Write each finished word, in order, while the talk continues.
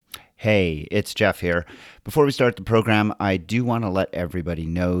Hey, it's Jeff here. Before we start the program, I do want to let everybody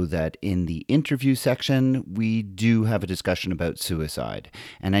know that in the interview section, we do have a discussion about suicide.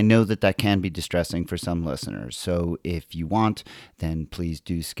 And I know that can be distressing for some listeners. So if you want, then please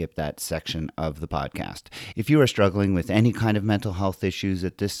do skip that section of the podcast. If you are struggling with any kind of mental health issues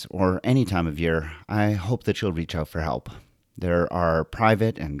at this or any time of year, I hope that you'll reach out for help. There are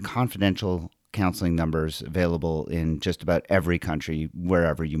private and confidential counseling numbers available in just about every country,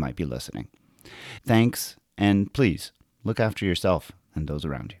 wherever you might be listening. Thanks, and please look after yourself and those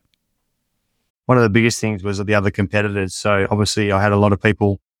around you. One of the biggest things was the other competitors. So obviously I had a lot of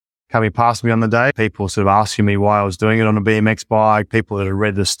people coming past me on the day, people sort of asking me why I was doing it on a BMX bike, people that had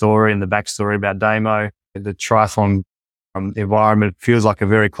read the story and the backstory about Damo. The triathlon environment feels like a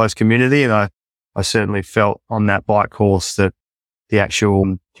very close community, and I certainly felt on that bike course that the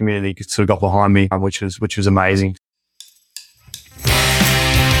actual community sort of got behind me, which was amazing.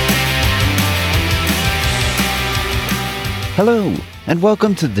 Hello, and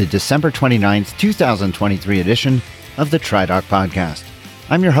welcome to the December 29th, 2023 edition of the TriDoc Podcast.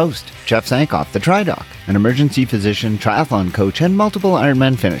 I'm your host, Jeff Sankoff, the TriDoc, an emergency physician, triathlon coach, and multiple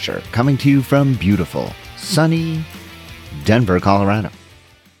Ironman finisher, coming to you from beautiful, sunny Denver, Colorado.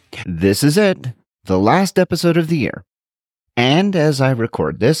 This is it, the last episode of the year. And as I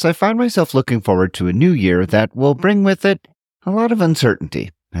record this, I find myself looking forward to a new year that will bring with it a lot of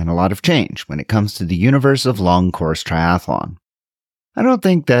uncertainty and a lot of change when it comes to the universe of long course triathlon. I don't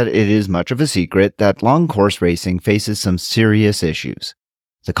think that it is much of a secret that long course racing faces some serious issues.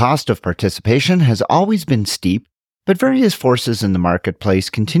 The cost of participation has always been steep, but various forces in the marketplace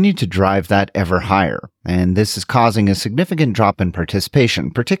continue to drive that ever higher, and this is causing a significant drop in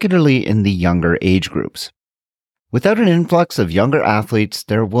participation, particularly in the younger age groups. Without an influx of younger athletes,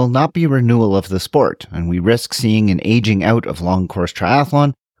 there will not be renewal of the sport, and we risk seeing an aging out of long-course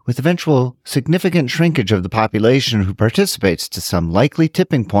triathlon with eventual significant shrinkage of the population who participates to some likely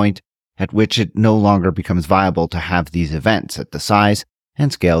tipping point at which it no longer becomes viable to have these events at the size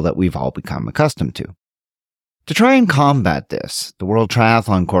and scale that we've all become accustomed to. To try and combat this, the World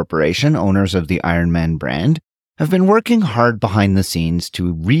Triathlon Corporation, owners of the Ironman brand, have been working hard behind the scenes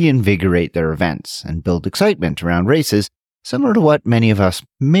to reinvigorate their events and build excitement around races, similar to what many of us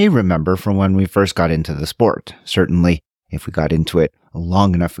may remember from when we first got into the sport, certainly if we got into it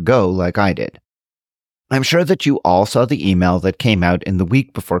long enough ago like I did. I'm sure that you all saw the email that came out in the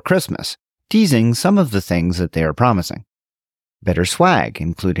week before Christmas, teasing some of the things that they are promising. Better swag,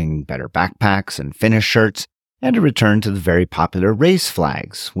 including better backpacks and finish shirts, and a return to the very popular race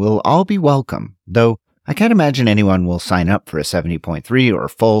flags will all be welcome, though I can't imagine anyone will sign up for a 70.3 or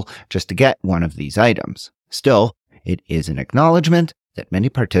full just to get one of these items. Still, it is an acknowledgement that many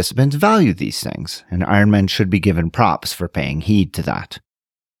participants value these things, and Ironman should be given props for paying heed to that.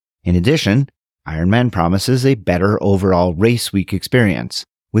 In addition, Ironman promises a better overall race week experience,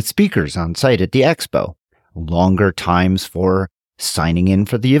 with speakers on site at the expo, longer times for signing in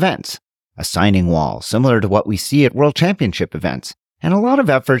for the events, a signing wall similar to what we see at World Championship events, and a lot of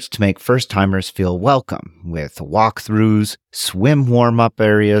efforts to make first-timers feel welcome, with walkthroughs, swim warm-up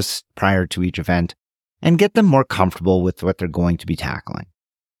areas prior to each event, and get them more comfortable with what they're going to be tackling.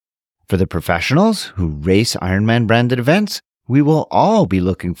 For the professionals who race Ironman-branded events, we will all be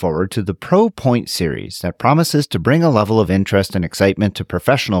looking forward to the Pro Point series that promises to bring a level of interest and excitement to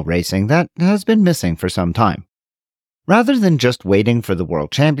professional racing that has been missing for some time. Rather than just waiting for the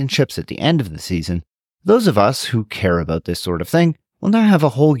World Championships at the end of the season, those of us who care about this sort of thing will now have a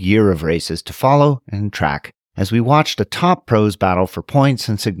whole year of races to follow and track as we watch the top pros battle for points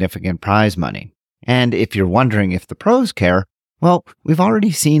and significant prize money. And if you're wondering if the pros care, well, we've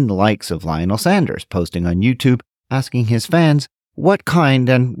already seen the likes of Lionel Sanders posting on YouTube asking his fans what kind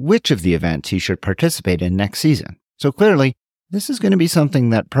and which of the events he should participate in next season. So clearly, this is going to be something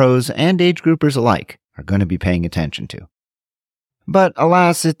that pros and age groupers alike are going to be paying attention to. But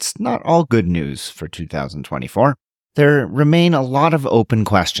alas, it's not all good news for 2024. There remain a lot of open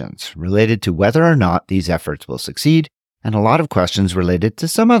questions related to whether or not these efforts will succeed, and a lot of questions related to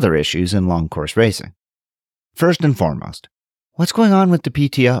some other issues in long course racing. First and foremost, what's going on with the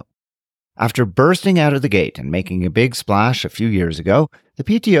PTO? After bursting out of the gate and making a big splash a few years ago, the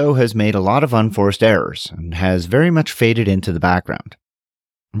PTO has made a lot of unforced errors and has very much faded into the background.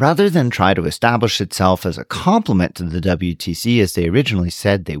 Rather than try to establish itself as a complement to the WTC as they originally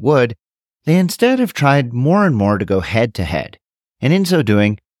said they would, they instead have tried more and more to go head-to-head, and in so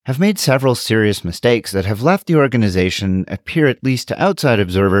doing, have made several serious mistakes that have left the organization appear, at least to outside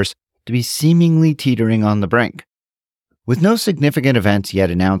observers, to be seemingly teetering on the brink. With no significant events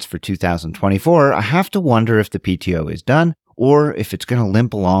yet announced for 2024, I have to wonder if the PTO is done or if it's going to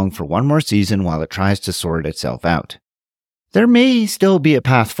limp along for one more season while it tries to sort itself out. There may still be a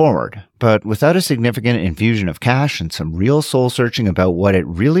path forward, but without a significant infusion of cash and some real soul-searching about what it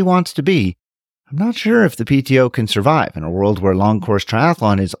really wants to be, I'm not sure if the PTO can survive in a world where long-course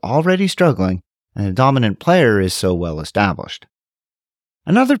triathlon is already struggling and the dominant player is so well established.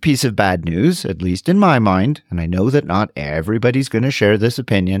 Another piece of bad news, at least in my mind, and I know that not everybody's going to share this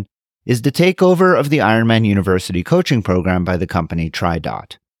opinion, is the takeover of the Ironman University coaching program by the company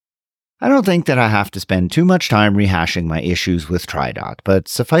TriDot. I don't think that I have to spend too much time rehashing my issues with TriDot, but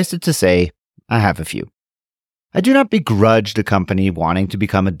suffice it to say, I have a few. I do not begrudge the company wanting to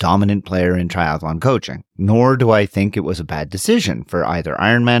become a dominant player in triathlon coaching, nor do I think it was a bad decision for either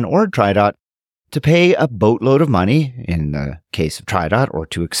Ironman or TriDot to pay a boatload of money, in the case of TriDot, or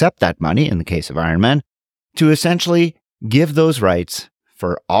to accept that money, in the case of Ironman, to essentially give those rights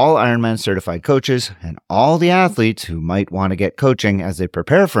for all Ironman certified coaches and all the athletes who might want to get coaching as they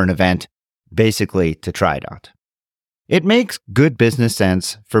prepare for an event, basically to TriDot. It makes good business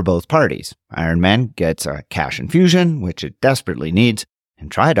sense for both parties. Ironman gets a cash infusion, which it desperately needs, and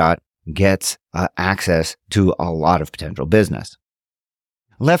TriDot gets access to a lot of potential business.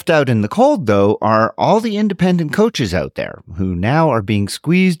 Left out in the cold, though, are all the independent coaches out there who now are being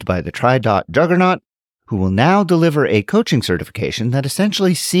squeezed by the TriDot juggernaut, who will now deliver a coaching certification that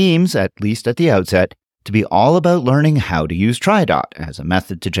essentially seems, at least at the outset, to be all about learning how to use TriDot as a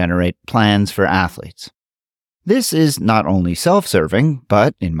method to generate plans for athletes. This is not only self-serving,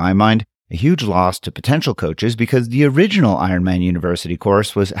 but, in my mind, a huge loss to potential coaches because the original Ironman University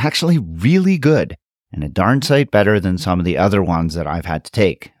course was actually really good and a darn sight better than some of the other ones that I've had to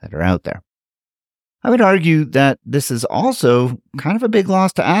take that are out there. I would argue that this is also kind of a big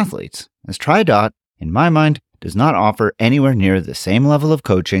loss to athletes, as TriDot, in my mind, does not offer anywhere near the same level of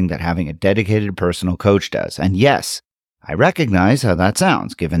coaching that having a dedicated personal coach does. And yes, I recognize how that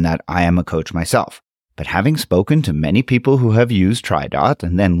sounds, given that I am a coach myself. But having spoken to many people who have used TriDot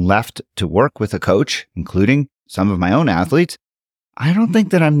and then left to work with a coach, including some of my own athletes, I don't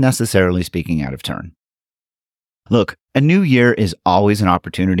think that I'm necessarily speaking out of turn. Look, a new year is always an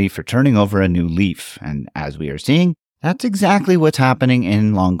opportunity for turning over a new leaf, and as we are seeing, that's exactly what's happening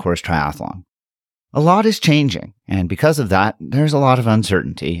in long-course triathlon. A lot is changing, and because of that, there's a lot of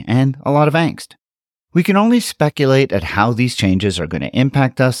uncertainty and a lot of angst. We can only speculate at how these changes are going to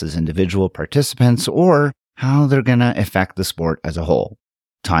impact us as individual participants or how they're going to affect the sport as a whole.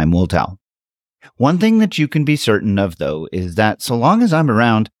 Time will tell. One thing that you can be certain of, though, is that so long as I'm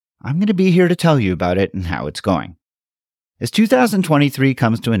around, I'm going to be here to tell you about it and how it's going. As 2023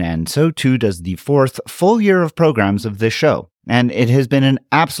 comes to an end, so too does the fourth full year of programs of this show, and it has been an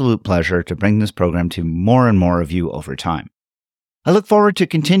absolute pleasure to bring this program to more and more of you over time. I look forward to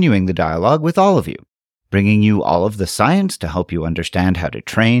continuing the dialogue with all of you, bringing you all of the science to help you understand how to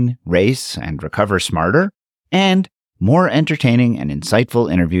train, race, and recover smarter, and more entertaining and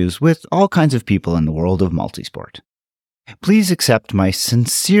insightful interviews with all kinds of people in the world of multisport. Please accept my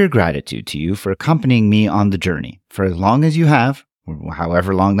sincere gratitude to you for accompanying me on the journey for as long as you have, or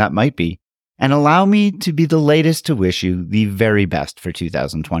however long that might be, and allow me to be the latest to wish you the very best for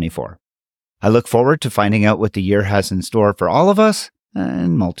 2024. I look forward to finding out what the year has in store for all of us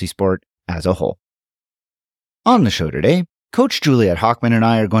and multisport as a whole. On the show today, Coach Juliet Hochman and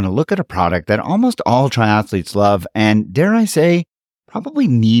I are going to look at a product that almost all triathletes love and, dare I say, probably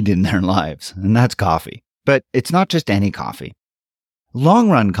need in their lives, and that's coffee. But it's not just any coffee.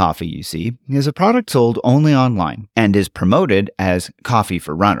 Long Run Coffee, you see, is a product sold only online and is promoted as coffee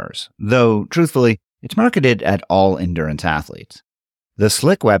for runners, though, truthfully, it's marketed at all endurance athletes. The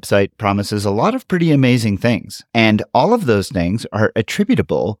Slick website promises a lot of pretty amazing things, and all of those things are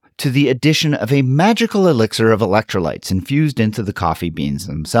attributable to the addition of a magical elixir of electrolytes infused into the coffee beans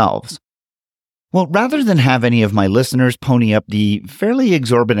themselves. Well, rather than have any of my listeners pony up the fairly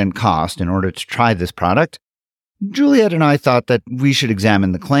exorbitant cost in order to try this product, Juliet and I thought that we should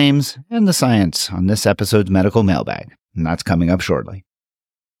examine the claims and the science on this episode's medical mailbag, and that's coming up shortly.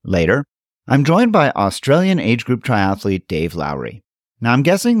 Later, I'm joined by Australian age group triathlete Dave Lowry. Now, I'm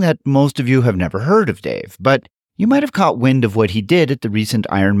guessing that most of you have never heard of Dave, but you might have caught wind of what he did at the recent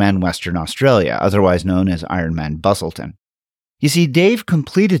Ironman Western Australia, otherwise known as Ironman Busselton. You see, Dave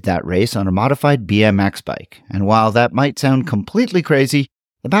completed that race on a modified BMX bike, and while that might sound completely crazy,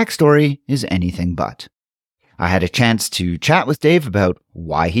 the backstory is anything but. I had a chance to chat with Dave about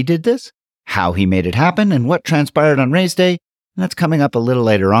why he did this, how he made it happen, and what transpired on race day, and that's coming up a little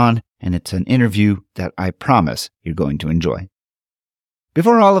later on, and it's an interview that I promise you're going to enjoy.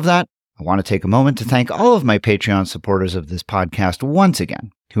 Before all of that, I want to take a moment to thank all of my Patreon supporters of this podcast once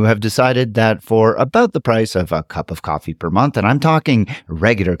again. who have decided that for about the price of a cup of coffee per month, and I'm talking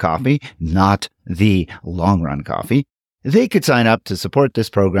regular coffee, not the long run coffee, they could sign up to support this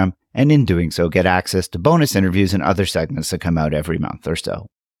program and in doing so get access to bonus interviews and other segments that come out every month or so.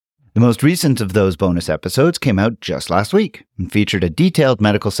 The most recent of those bonus episodes came out just last week and featured a detailed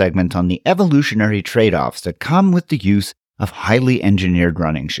medical segment on the evolutionary trade-offs that come with the use of highly engineered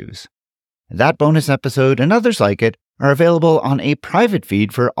running shoes. That bonus episode and others like it are available on a private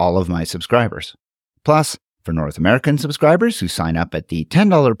feed for all of my subscribers. Plus, for North American subscribers who sign up at the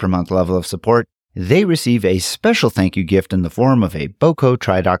 $10 per month level of support, they receive a special thank you gift in the form of a BOCO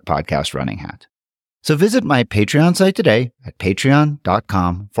TriDoc podcast running hat. So visit my Patreon site today at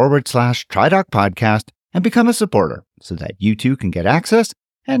patreon.com/TriDoc podcast and become a supporter so that you too can get access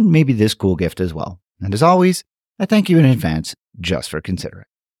and maybe this cool gift as well. And as always, I thank you in advance just for considering.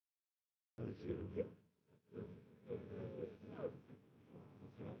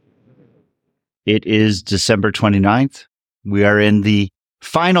 It is December 29th. We are in the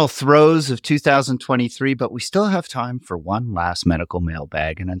final throes of 2023, but we still have time for one last medical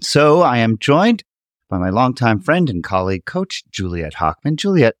mailbag. And so I am joined by my longtime friend and colleague, Coach Juliet Hockman.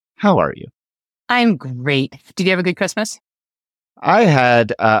 Juliet, how are you? I'm great. Did you have a good Christmas? I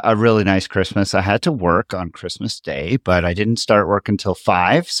had a really nice Christmas. I had to work on Christmas Day, but I didn't start work until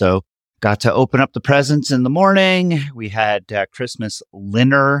 5, so got to open up the presents in the morning. We had Christmas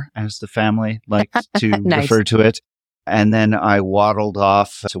dinner, as the family likes to Nice. refer to it. And then I waddled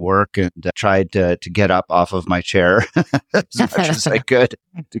off to work and tried to get up off of my chair as much as I could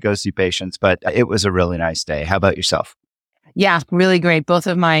to go see patients. But it was a really nice day. How about yourself? Yeah, really great. Both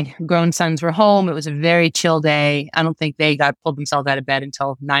of my grown sons were home. It was a very chill day. I don't think they pulled themselves out of bed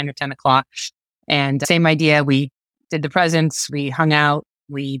until 9 or 10 o'clock. And same idea. We did the presents. We hung out.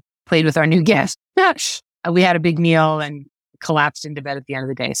 We played with our new guest. We had a big meal and collapsed into bed at the end of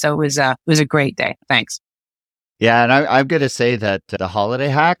the day. So it was a great day. Thanks. Yeah, and I'm going to say that the holiday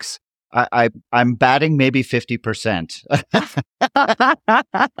hacks, I'm batting maybe 50%.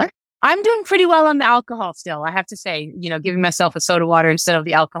 I'm doing pretty well on the alcohol still. I have to say, giving myself a soda water instead of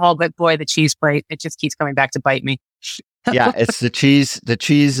the alcohol. But boy, the cheese plate, it just keeps coming back to bite me. Yeah, it's the cheese. The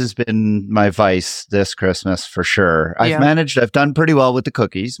cheese has been my vice this Christmas for sure. I've done pretty well with the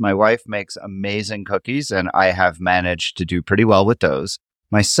cookies. My wife makes amazing cookies and I have managed to do pretty well with those.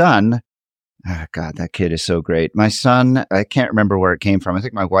 My son, oh God, that kid is so great. My son, I can't remember where it came from. I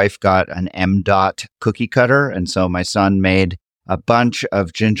think my wife got an M-Dot cookie cutter. And so my son made a bunch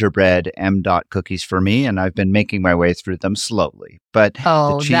of gingerbread M-Dot cookies for me. And I've been making my way through them slowly. But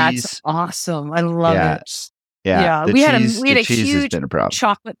the cheese, that's awesome. I love it. Yeah. We had a cheese huge has been a problem.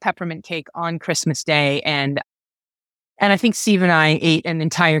 chocolate peppermint cake on Christmas Day. And I think Steve and I ate an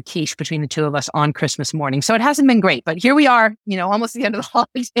entire quiche between the two of us on Christmas morning. So it hasn't been great, but here we are, almost the end of the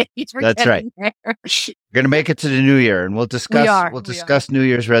holidays. That's right. We're going to make it to the new year and we'll discuss New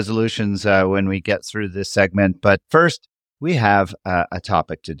Year's resolutions when we get through this segment. But first, we have a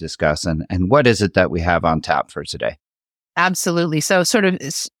topic to discuss. And what is it that we have on tap for today? Absolutely. So sort of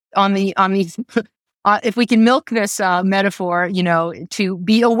on the if we can milk this metaphor, to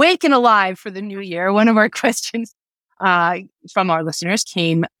be awake and alive for the new year, one of our questions from our listeners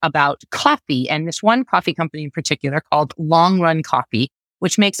came about coffee, and this one coffee company in particular called Long Run Coffee,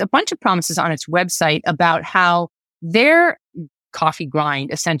 which makes a bunch of promises on its website about how their coffee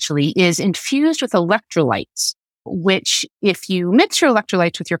grind essentially is infused with electrolytes, which if you mix your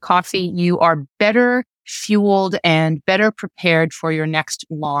electrolytes with your coffee, you are better fueled and better prepared for your next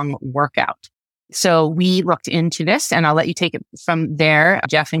long workout. So we looked into this, and I'll let you take it from there,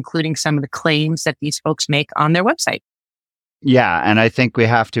 Jeff, including some of the claims that these folks make on their website. Yeah, and I think we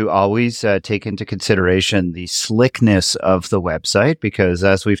have to always take into consideration the slickness of the website, because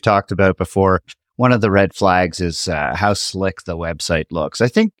as we've talked about before, one of the red flags is how slick the website looks. I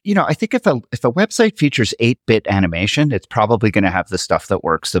think if a website features 8-bit animation, it's probably going to have the stuff that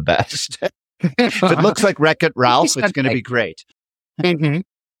works the best. If it looks like Wreck-It Ralph, it's going to be great. Mm-hmm.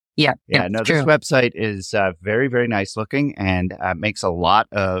 Yeah. This true. website is very, very nice looking and makes a lot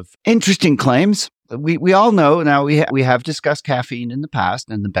of interesting claims. We all know now we have discussed caffeine in the past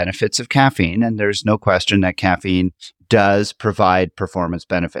and the benefits of caffeine, and there's no question that caffeine does provide performance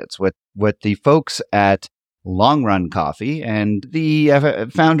benefits. What the folks at Long Run Coffee, and the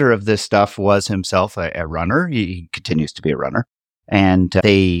founder of this stuff was himself a runner. He continues to be a runner, and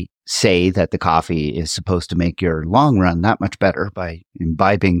they say that the coffee is supposed to make your long run that much better by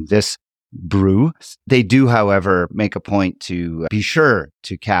imbibing this brew. They do, however, make a point to be sure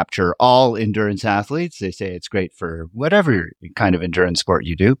to capture all endurance athletes. They say it's great for whatever kind of endurance sport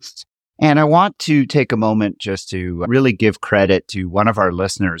you do. And I want to take a moment just to really give credit to one of our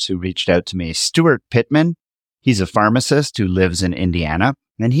listeners who reached out to me, Stuart Pittman. He's a pharmacist who lives in Indiana.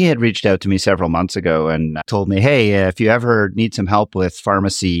 And he had reached out to me several months ago and told me, hey, if you ever need some help with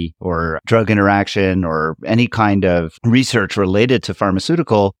pharmacy or drug interaction or any kind of research related to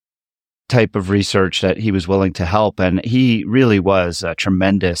pharmaceutical type of research, that he was willing to help. And he really was a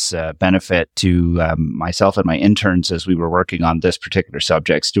tremendous benefit to myself and my interns as we were working on this particular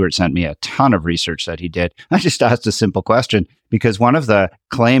subject. Stuart sent me a ton of research that he did. I just asked a simple question because one of the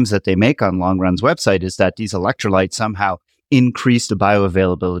claims that they make on Long Run's website is that these electrolytes somehow increase the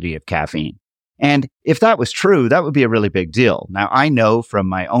bioavailability of caffeine. And if that was true, that would be a really big deal. Now, I know from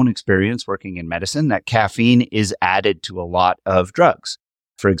my own experience working in medicine that caffeine is added to a lot of drugs.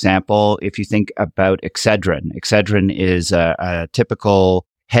 For example, if you think about Excedrin is a typical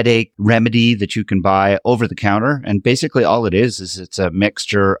headache remedy that you can buy over the counter. And basically all it is it's a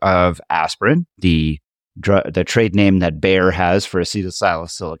mixture of aspirin, the trade name that Bayer has for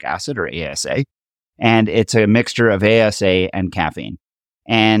acetylsalicylic acid, or ASA. And it's a mixture of ASA and caffeine.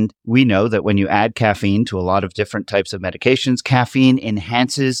 And we know that when you add caffeine to a lot of different types of medications, caffeine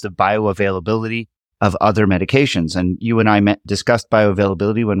enhances the bioavailability of other medications. And you and I discussed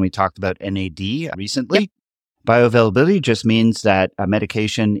bioavailability when we talked about NAD recently. Yep. Bioavailability just means that a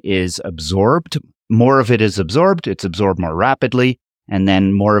medication is absorbed. More of it is absorbed. It's absorbed more rapidly. And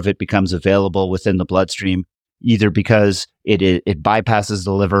then more of it becomes available within the bloodstream, either because it bypasses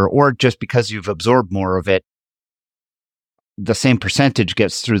the liver or just because you've absorbed more of it. The same percentage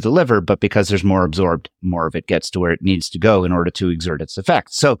gets through the liver, but because there's more absorbed, more of it gets to where it needs to go in order to exert its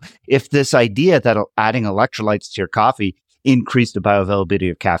effect. So if this idea that adding electrolytes to your coffee increased the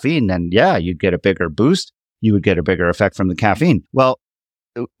bioavailability of caffeine, then yeah, you'd get a bigger boost. You would get a bigger effect from the caffeine. Well,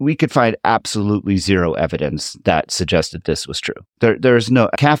 we could find absolutely zero evidence that suggested this was true. There's no,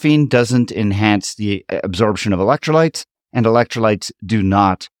 caffeine doesn't enhance the absorption of electrolytes, and electrolytes do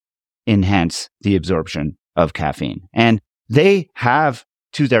not enhance the absorption of caffeine. And they have,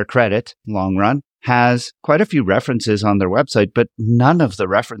 to their credit, Long Run has quite a few references on their website, but none of the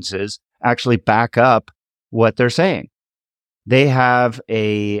references actually back up what they're saying. They have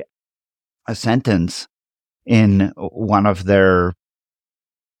a sentence in one of their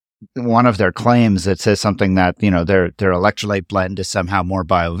claims that says something that, their electrolyte blend is somehow more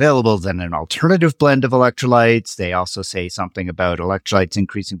bioavailable than an alternative blend of electrolytes. They also say something about electrolytes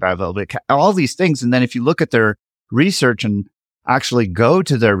increasing bioavailability, all these things. And then if you look at their research and actually go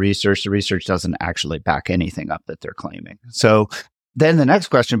to their research, the research doesn't actually back anything up that they're claiming. So then the next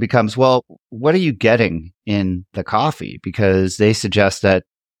question becomes, well, what are you getting in the coffee? Because they suggest that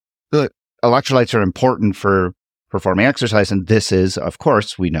electrolytes are important for performing exercise. And this is, of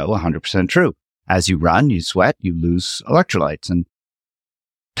course, we know 100% true. As you run, you sweat, you lose electrolytes. And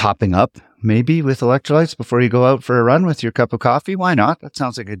topping up maybe with electrolytes before you go out for a run with your cup of coffee, why not? That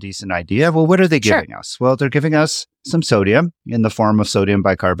sounds like a decent idea. Well, what are they giving us? Well, they're giving us some sodium in the form of sodium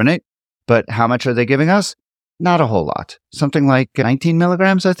bicarbonate. But how much are they giving us? Not a whole lot. Something like 19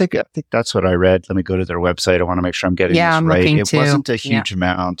 milligrams, I think. I think that's what I read. Let me go to their website. I want to make sure I'm getting this I'm right. It too. wasn't a huge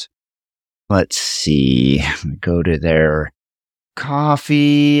amount. Let's see. Go to their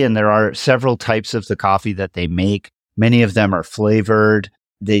coffee, and there are several types of the coffee that they make. Many of them are flavored.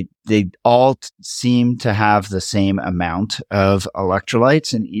 They all seem to have the same amount of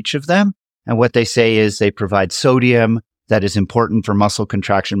electrolytes in each of them. And what they say is they provide sodium that is important for muscle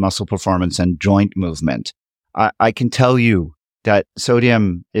contraction, muscle performance, and joint movement. I can tell you that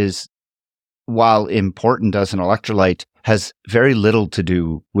sodium is, while important as an electrolyte, has very little to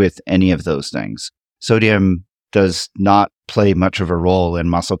do with any of those things. Sodium does not play much of a role in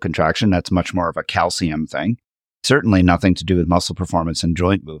muscle contraction. That's much more of a calcium thing. Certainly nothing to do with muscle performance and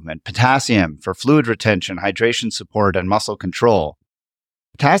joint movement. Potassium for fluid retention, hydration support, and muscle control.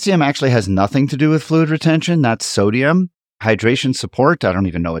 Potassium actually has nothing to do with fluid retention. That's sodium. Hydration support, I don't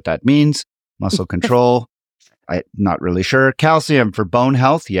even know what that means. Muscle control, I'm not really sure. Calcium for bone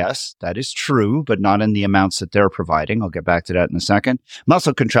health, yes, that is true, but not in the amounts that they're providing. I'll get back to that in a second.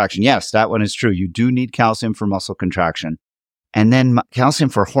 Muscle contraction, yes, that one is true. You do need calcium for muscle contraction. And then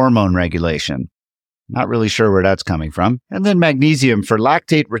calcium for hormone regulation. Not really sure where that's coming from. And then magnesium for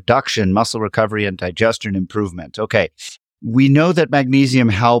lactate reduction, muscle recovery, and digestion improvement. Okay, we know that magnesium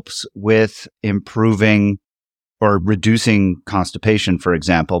helps with improving or reducing constipation, for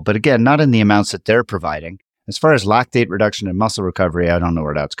example, but again, not in the amounts that they're providing. As far as lactate reduction and muscle recovery, I don't know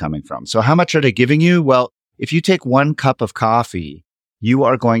where that's coming from. So how much are they giving you? Well, if you take 1 cup of coffee, you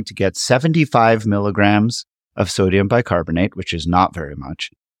are going to get 75 milligrams of sodium bicarbonate, which is not very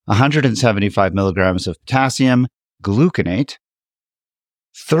much, 175 milligrams of potassium gluconate,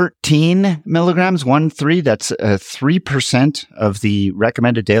 13 milligrams, 1-3. That's 3% of the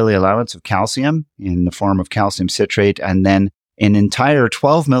recommended daily allowance of calcium in the form of calcium citrate. And then an entire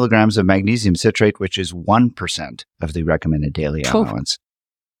 12 milligrams of magnesium citrate, which is 1% of the recommended daily allowance.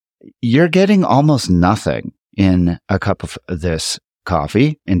 You're getting almost nothing in a cup of this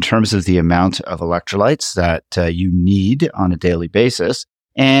coffee in terms of the amount of electrolytes that you need on a daily basis.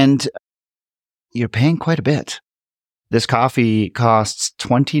 And you're paying quite a bit. This coffee costs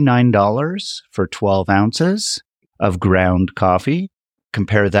 $29 for 12 ounces of ground coffee.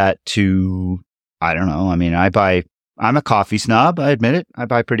 Compare that to, I don't know. I mean, I'm a coffee snob. I admit it. I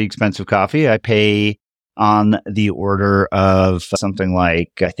buy pretty expensive coffee. I pay on the order of something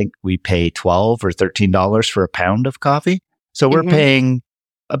like, I think we pay $12 or $13 for a pound of coffee. So we're paying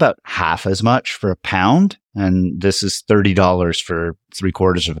about half as much for a pound. And this is $30 for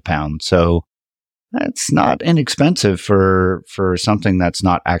 3/4 of a pound. So that's not inexpensive for something that's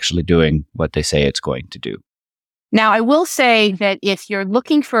not actually doing what they say it's going to do. Now, I will say that if you're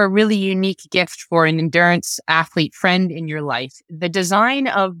looking for a really unique gift for an endurance athlete friend in your life, the design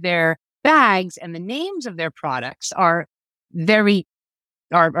of their bags and the names of their products are beautiful.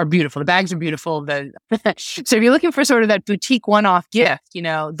 The bags are beautiful. So if you're looking for sort of that boutique one-off gift,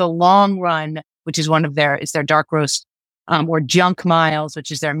 the Long Run, which is it's their dark roast, or Junk Miles, which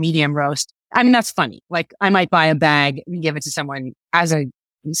is their medium roast. I mean, that's funny. Like, I might buy a bag and give it to someone as a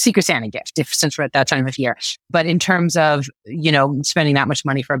Secret Santa gift, since we're at that time of year. But in terms of, spending that much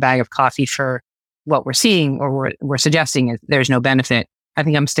money for a bag of coffee for what we're seeing or we're suggesting is there's no benefit. I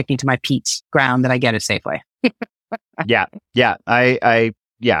think I'm sticking to my Pete's ground that I get at Safeway. Yeah.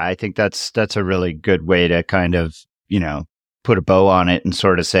 I think that's a really good way to kind of, put a bow on it and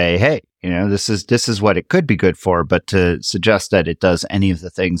sort of say, hey, this is what it could be good for. But to suggest that it does any of the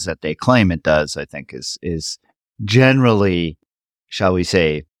things that they claim it does, I think is generally, shall we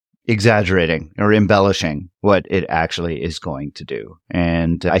say, exaggerating or embellishing what it actually is going to do.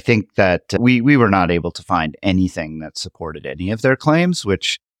 And I think that we were not able to find anything that supported any of their claims,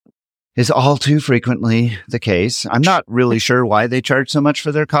 which is all too frequently the case. I'm not really sure why they charge so much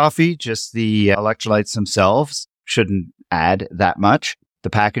for their coffee. Just the electrolytes themselves shouldn't add that much. The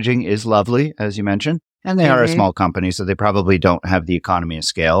packaging is lovely, as you mentioned, and they are a small company, so they probably don't have the economy of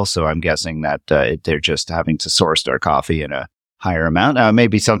scale. So I'm guessing that they're just having to source their coffee in a higher amount.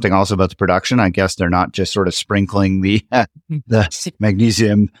 Maybe something also about the production. I guess they're not just sort of sprinkling the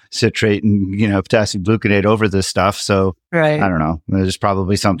magnesium citrate and potassium gluconate over this stuff. So I don't know. There's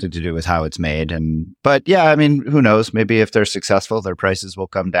probably something to do with how it's made. But yeah, I mean, who knows? Maybe if they're successful, their prices will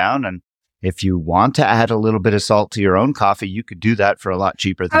come down. And if you want to add a little bit of salt to your own coffee, you could do that for a lot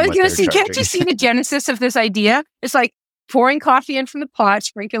cheaper than what they're charging. Can't you see the genesis of this idea? It's like pouring coffee in from the pot,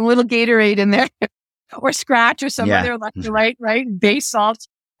 sprinkling a little Gatorade in there. Or Scratch or some other electrolyte, right? Base salt,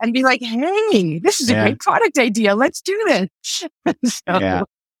 and be like, hey, this is a great product idea. Let's do this.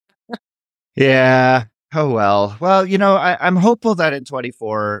 Yeah. Oh, well. Well, I'm hopeful that in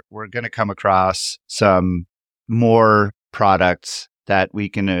 24, we're going to come across some more products that we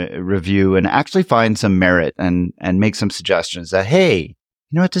can review and actually find some merit and make some suggestions that, hey,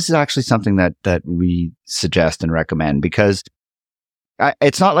 what, this is actually something that we suggest and recommend, because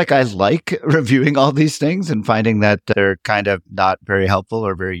it's not like I like reviewing all these things and finding that they're kind of not very helpful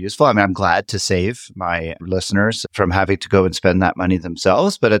or very useful. I mean, I'm glad to save my listeners from having to go and spend that money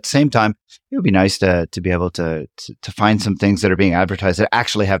themselves. But at the same time, it would be nice to be able to find some things that are being advertised that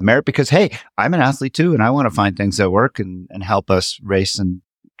actually have merit, because, hey, I'm an athlete too, and I want to find things that work and help us race and,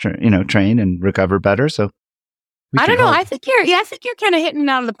 train and recover better. So I don't know. I think you're kind of hitting it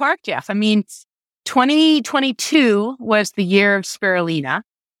out of the park, Jeff. I mean, 2022 was the year of spirulina.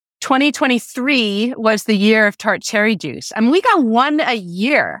 2023 was the year of tart cherry juice. I mean, we got one a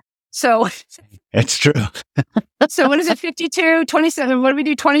year. So it's true. So what is it? 52, 27. What do we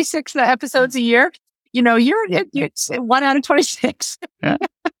do? 26 episodes a year. You're 1 out of 26. Yeah.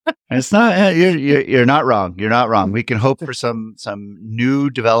 It's not, you're not wrong. You're not wrong. We can hope for some new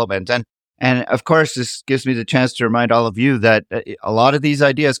development. And of course, this gives me the chance to remind all of you that a lot of these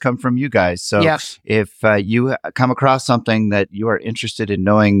ideas come from you guys. So if you come across something that you are interested in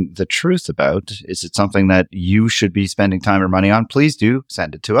knowing the truth about, is it something that you should be spending time or money on? Please do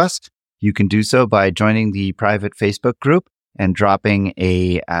send it to us. You can do so by joining the private Facebook group and dropping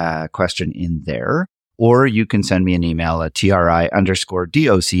a question in there. Or you can send me an email at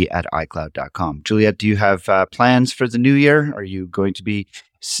tri_doc@icloud.com. Juliette, do you have plans for the new year? Are you going to be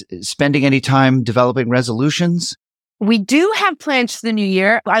spending any time developing resolutions? We do have plans for the new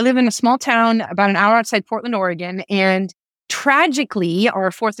year. I live in a small town about an hour outside Portland, Oregon, and tragically,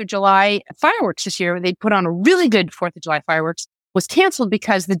 our 4th of July fireworks this year, they put on a really good 4th of July fireworks. was canceled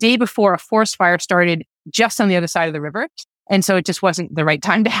because the day before a forest fire started just on the other side of the river. And so it just wasn't the right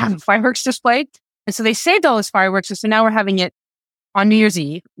time to have fireworks displayed. And so they saved all those fireworks. And so now we're having it on New Year's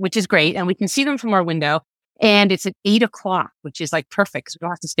Eve, which is great. And we can see them from our window. And it's at 8:00, which is like perfect because we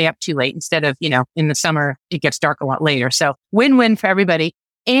don't have to stay up too late instead of, in the summer, it gets dark a lot later. So win-win for everybody.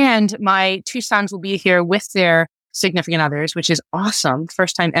 And my two sons will be here with their significant others, which is awesome.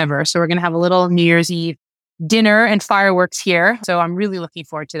 First time ever. So we're going to have a little New Year's Eve dinner and fireworks here. So I'm really looking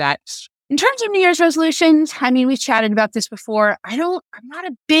forward to that. In terms of New Year's resolutions, I mean, we've chatted about this before. I'm not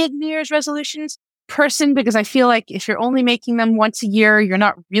a big New Year's resolutions person because I feel like if you're only making them once a year, you're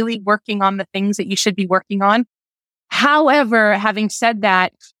not really working on the things that you should be working on. However, having said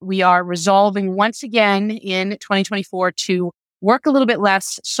that, we are resolving once again in 2024 to work a little bit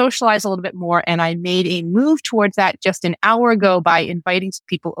less, socialize a little bit more. And I made a move towards that just an hour ago by inviting some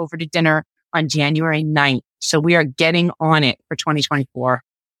people over to dinner on January 9th. So we are getting on it for 2024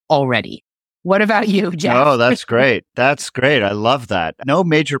 already. What about you, Jeff? Oh, that's great. That's great. I love that. No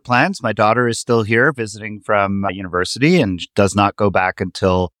major plans. My daughter is still here visiting from university and does not go back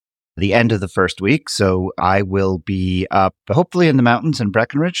until the end of the first week. So I will be up hopefully in the mountains in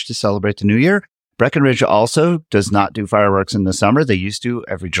Breckenridge to celebrate the new year. Breckenridge also does not do fireworks in the summer. They used to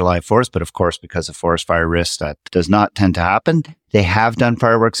every July 4th, but of course, because of forest fire risk, that does not tend to happen. They have done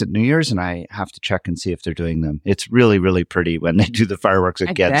fireworks at New Year's, and I have to check and see if they're doing them. It's really, really pretty when they do the fireworks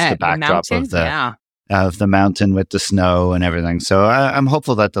against the backdrop of the mountain with the snow and everything. So I'm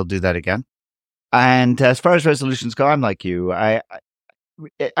hopeful that they'll do that again. And as far as resolutions go, I'm like you. I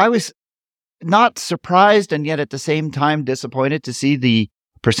was not surprised and yet at the same time disappointed to see the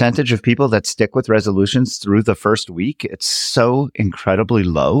percentage of people that stick with resolutions through the first week. It's so incredibly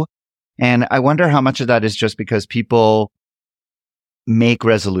low. And I wonder how much of that is just because people make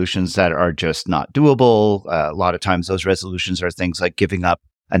resolutions that are just not doable. A lot of times those resolutions are things like giving up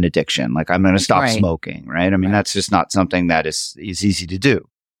an addiction. Like I'm going to stop smoking, right? I mean, that's just not something that is easy to do.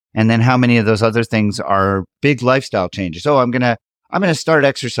 And then how many of those other things are big lifestyle changes? Oh, I'm going to start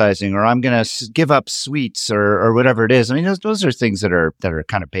exercising, or I'm going to give up sweets, or whatever it is. I mean, those are things that are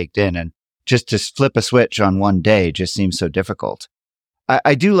kind of baked in, and just to flip a switch on one day just seems so difficult.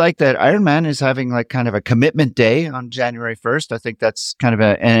 I do like that Ironman is having like kind of a commitment day on January 1st. I think that's kind of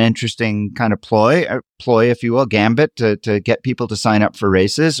an interesting kind of ploy, if you will, gambit to get people to sign up for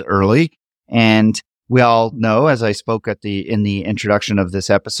races early. And we all know, as I spoke in the introduction of this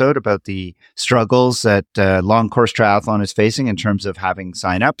episode, about the struggles that long course triathlon is facing in terms of having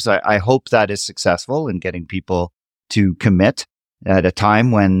signups. I hope that is successful in getting people to commit at a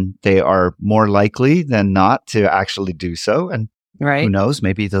time when they are more likely than not to actually do so. And who knows,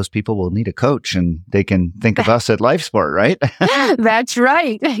 maybe those people will need a coach and they can think of us at Life Sport, right? That's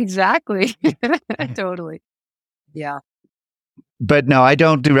right. Exactly. Totally. Yeah. But no, I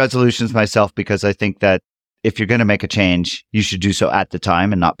don't do resolutions myself because I think that if you're going to make a change, you should do so at the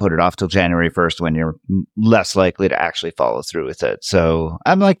time and not put it off till January 1st when you're less likely to actually follow through with it. So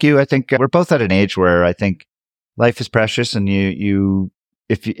I'm like you. I think we're both at an age where I think life is precious, and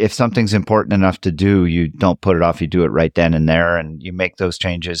if something's important enough to do, you don't put it off. You do it right then and there, and you make those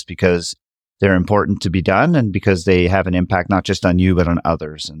changes because they're important to be done and because they have an impact not just on you but on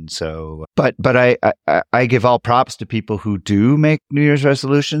others. And so, but I give all props to people who do make New Year's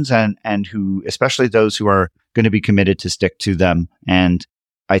resolutions and who, especially those who are going to be committed to stick to them. And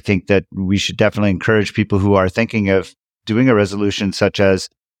I think that we should definitely encourage people who are thinking of doing a resolution, such as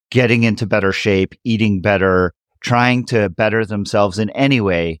getting into better shape, eating better, trying to better themselves in any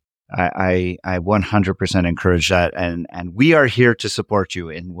way. I 100% encourage that. And we are here to support you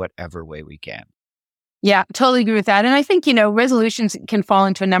in whatever way we can. Yeah, totally agree with that. And I think, resolutions can fall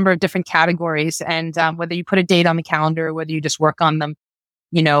into a number of different categories. And whether you put a date on the calendar, or whether you just work on them,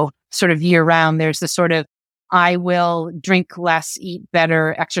 sort of year round, there's the sort of, I will drink less, eat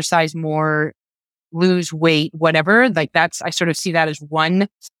better, exercise more, lose weight, whatever. Like I sort of see that as one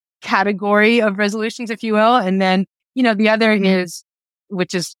category of resolutions, if you will. And then, the other is,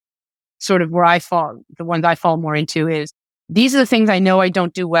 which is sort of where the ones I fall more into is, these are the things I know I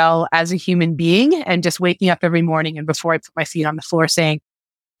don't do well as a human being, and just waking up every morning and before I put my feet on the floor saying,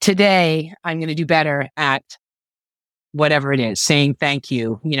 today I'm going to do better at whatever it is, saying thank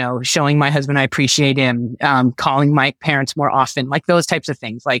you, showing my husband I appreciate him, calling my parents more often, like those types of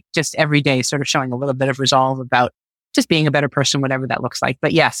things, like just every day sort of showing a little bit of resolve about just being a better person, whatever that looks like.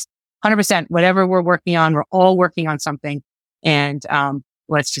 But yes, 100%, whatever we're working on, we're all working on something. And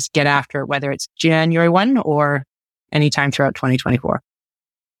let's just get after it, whether it's January 1 or anytime throughout 2024.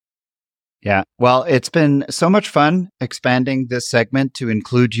 Yeah. Well, it's been so much fun expanding this segment to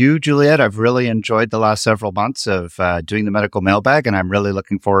include you, Juliet. I've really enjoyed the last several months of doing the medical mailbag, and I'm really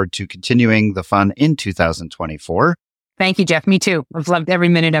looking forward to continuing the fun in 2024. Thank you, Jeff. Me too. I've loved every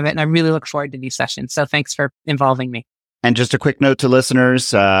minute of it, and I really look forward to these sessions. So thanks for involving me. And just a quick note to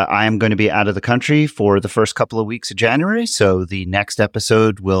listeners, I am going to be out of the country for the first couple of weeks of January. So the next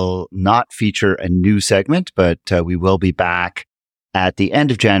episode will not feature a new segment, but we will be back at the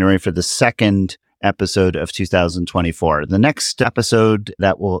end of January for the second episode of 2024. The next episode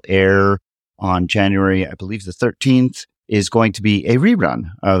that will air on January, I believe the 13th, is going to be a rerun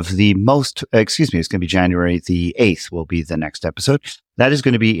of it's going to be January the 8th will be the next episode. That is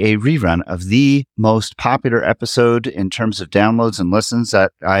going to be a rerun of the most popular episode in terms of downloads and listens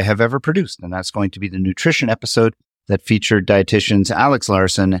that I have ever produced. And that's going to be the nutrition episode that featured dietitians Alex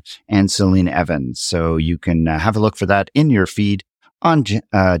Larson and Celine Evans. So you can have a look for that in your feed on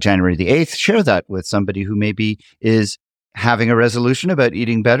January the 8th. Share that with somebody who maybe is having a resolution about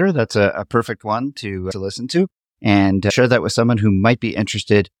eating better. That's a perfect one to listen to. And share that with someone who might be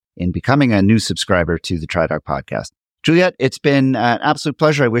interested in becoming a new subscriber to the TriDoc podcast. Juliet, it's been an absolute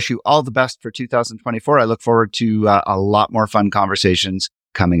pleasure. I wish you all the best for 2024. I look forward to a lot more fun conversations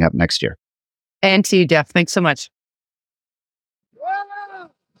coming up next year. And to you, Jeff. Thanks so much.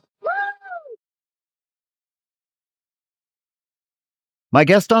 My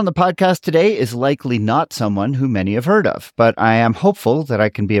guest on the podcast today is likely not someone who many have heard of, but I am hopeful that I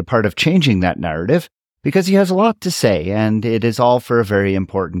can be a part of changing that narrative because he has a lot to say, and it is all for a very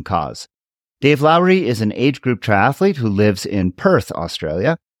important cause. Dave Lowry is an age group triathlete who lives in Perth,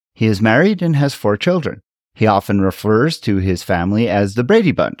 Australia. He is married and has 4 children. He often refers to his family as the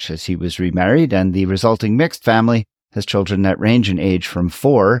Brady Bunch, as he was remarried, and the resulting mixed family has children that range in age from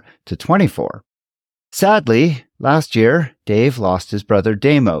 4 to 24. Sadly, last year, Dave lost his brother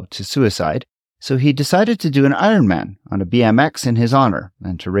Damo to suicide, so he decided to do an Ironman on a BMX in his honor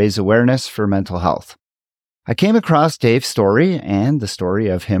and to raise awareness for mental health. I came across Dave's story and the story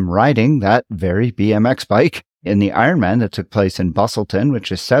of him riding that very BMX bike in the Ironman that took place in Busselton,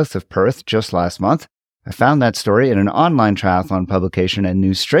 which is south of Perth, just last month. I found that story in an online triathlon publication and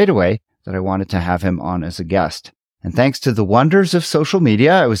knew straight away that I wanted to have him on as a guest. And thanks to the wonders of social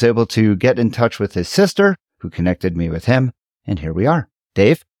media, I was able to get in touch with his sister, who connected me with him. And here we are.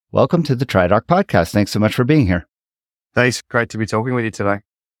 Dave, welcome to the TriDoc podcast. Thanks so much for being here. Thanks. Great to be talking with you today.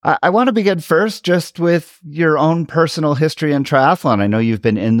 I want to begin first just with your own personal history in triathlon. I know you've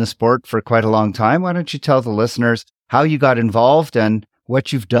been in the sport for quite a long time. Why don't you tell the listeners how you got involved and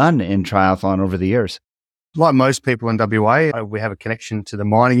what you've done in triathlon over the years? Like most people in WA, we have a connection to the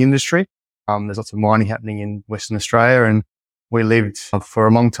mining industry. There's lots of mining happening in Western Australia, and we lived for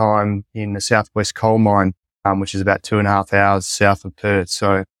a long time in the Southwest Coal Mine, which is about 2.5 hours south of Perth.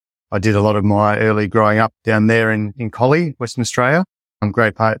 So I did a lot of my early growing up down there in Collie, Western Australia, a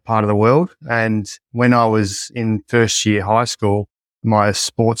great part of the world. And when I was in first year high school, my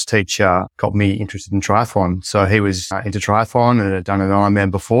sports teacher got me interested in triathlon. So he was into triathlon and had done an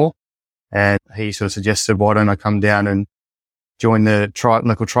Ironman before. And he sort of suggested, why don't I come down and join the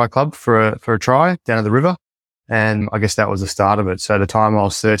local tri club for a try down at the river. And I guess that was the start of it. So at the time I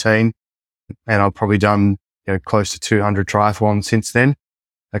was 13, and I've probably done close to 200 triathlons since then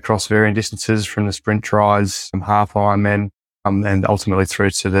across varying distances, from the sprint tries, half Ironman, and ultimately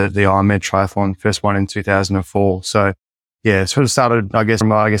through to the Ironman triathlon, first one in 2004. So yeah, sort of started, I guess,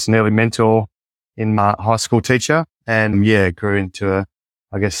 from an early mentor in my high school teacher, and grew into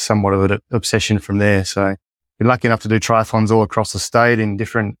somewhat of an obsession from there. So been lucky enough to do triathlons all across the state in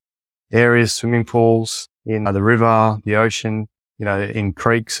different areas, swimming pools, in the river, the ocean, in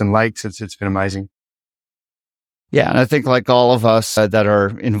creeks and lakes. It's been amazing. Yeah, and I think like all of us that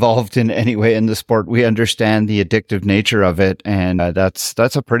are involved in any way in the sport, we understand the addictive nature of it. And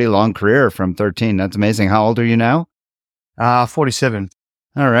that's a pretty long career from 13. That's amazing. How old are you now? 47.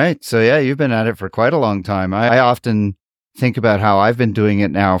 All right. So yeah, you've been at it for quite a long time. I often think about how I've been doing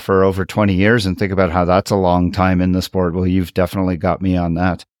it now for over 20 years and think about how that's a long time in the sport. Well, you've definitely got me on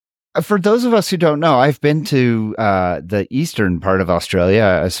that. For those of us who don't know, I've been to the eastern part of Australia,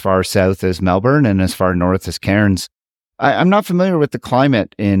 as far south as Melbourne and as far north as Cairns. I'm not familiar with the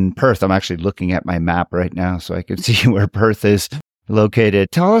climate in Perth. I'm actually looking at my map right now so I can see where Perth is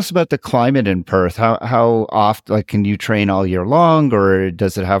located. Tell us about the climate in Perth. How often, can you train all year long, or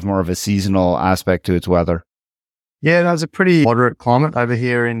does it have more of a seasonal aspect to its weather? Yeah, there's a pretty moderate climate over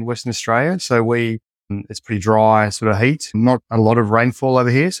here in Western Australia. So it's pretty dry sort of heat, not a lot of rainfall over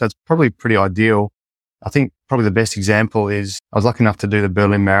here. So it's probably pretty ideal. I think probably the best example is I was lucky enough to do the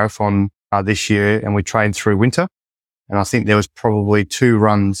Berlin Marathon this year, and we trained through winter. And I think there was probably 2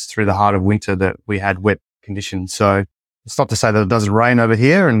 runs through the heart of winter that we had wet conditions. So it's not to say that it doesn't rain over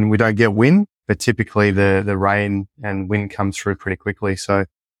here and we don't get wind, but typically the rain and wind comes through pretty quickly. So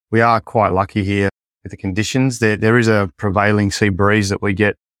we are quite lucky here with the conditions. There is a prevailing sea breeze that we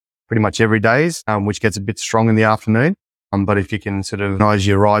get pretty much every day, which gets a bit strong in the afternoon. But if you can sort of organise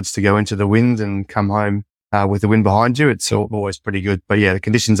your rides to go into the wind and come home with the wind behind you, it's always pretty good. But yeah, the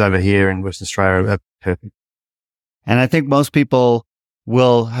conditions over here in Western Australia are perfect. And I think most people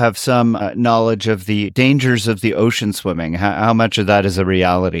will have some knowledge of the dangers of the ocean swimming. How much of that is a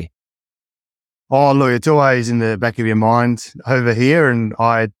reality? Oh, look, it's always in the back of your mind over here. And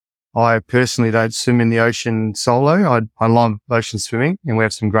I personally don't swim in the ocean solo. I love ocean swimming, and we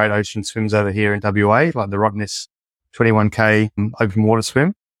have some great ocean swims over here in WA, like the Rottnest 21K open water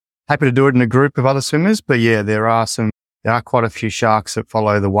swim. Happy to do it in a group of other swimmers, but yeah, there are quite a few sharks that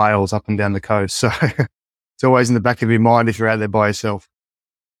follow the whales up and down the coast. So it's always in the back of your mind if you're out there by yourself.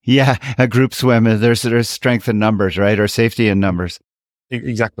 Yeah, a group swim, there's strength in numbers, right? Or safety in numbers.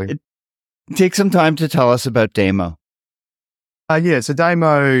 Exactly. Take some time to tell us about Damo. So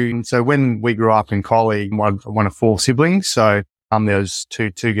Damo, so when we grew up in Collie, one of 4 siblings. So there was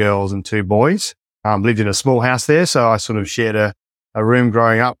two girls and 2 boys. Lived in a small house there, so I sort of shared a room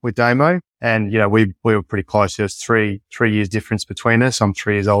growing up with Damo. And, we were pretty close. There's 3 years difference between us. I'm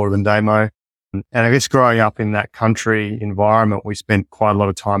 3 years older than Damo. And I guess growing up in that country environment, we spent quite a lot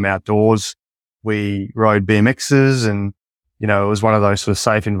of time outdoors. We rode BMXs and, it was one of those sort of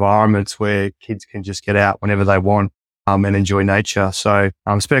safe environments where kids can just get out whenever they want and enjoy nature. So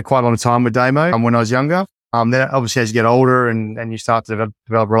spent quite a lot of time with Damo when I was younger. Then obviously as you get older and you start to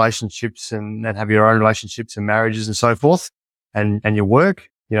develop relationships and have your own relationships and marriages and so forth and your work,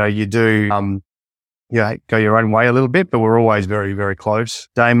 you do, go your own way a little bit, but we're always very, very close.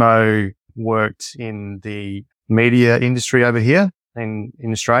 Damo worked in the media industry over here in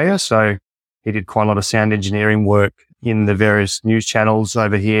Australia. So he did quite a lot of sound engineering work in the various news channels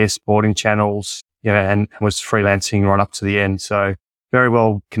over here, sporting channels, and was freelancing right up to the end. So very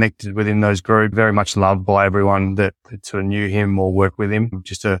well connected within those groups, very much loved by everyone that sort of knew him or worked with him.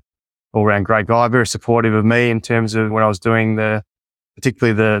 Just a all-round great guy, very supportive of me in terms of when I was doing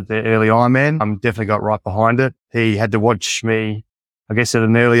particularly the early Ironman. Definitely got right behind it. He had to watch me, I guess at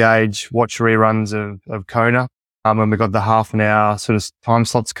an early age, watch reruns of Kona. When we got the half an hour sort of time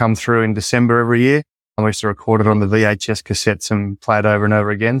slots come through in December every year. I used to record it on the VHS cassettes and play it over and over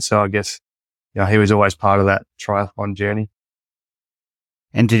again. So I guess, he was always part of that triathlon journey.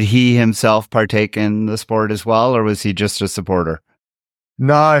 And did he himself partake in the sport as well, or was he just a supporter?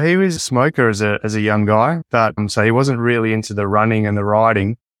 No, he was a smoker as a young guy, but so he wasn't really into the running and the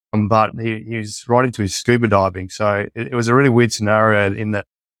riding, but he was right into his scuba diving. So it was a really weird scenario in that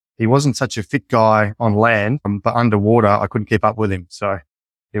he wasn't such a fit guy on land, but underwater I couldn't keep up with him. So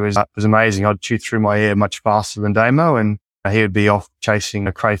it was amazing. I'd chew through my hair much faster than Damo, and he would be off chasing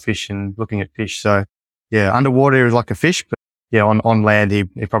a crayfish and looking at fish. So yeah, underwater he was like a fish, but yeah, on land, he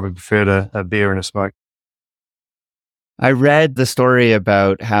probably preferred a beer and a smoke. I read the story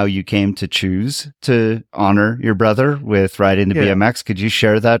about how you came to choose to honor your brother with riding the BMX. Could you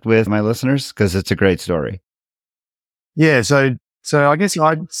share that with my listeners? Because it's a great story. Yeah, so I guess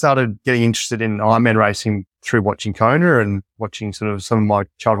I started getting interested in Ironman racing through watching Kona and watching sort of some of my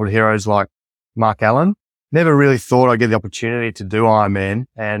childhood heroes like Mark Allen. Never really thought I'd get the opportunity to do Ironman,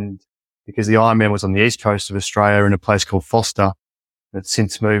 and because the Ironman was on the east coast of Australia in a place called Foster. It's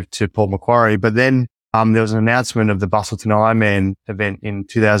since moved to Port Macquarie. But then there was an announcement of the Busselton Ironman event in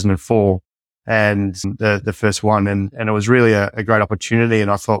 2004 and the first one. And it was really a great opportunity.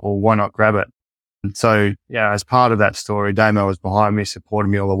 And I thought, well, why not grab it? And so, as part of that story, Damo was behind me,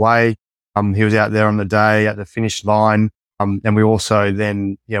 supporting me all the way. He was out there on the day at the finish line. And we also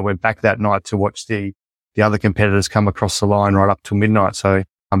then, went back that night to watch the other competitors come across the line right up till midnight. So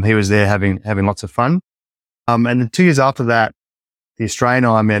he was there having lots of fun. And then 2 years after that, the Australian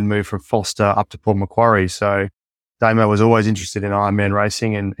Ironman moved from Foster up to Port Macquarie. So Damo was always interested in Ironman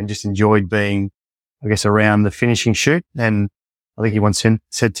racing and just enjoyed being, I guess, around the finishing chute. And I think he once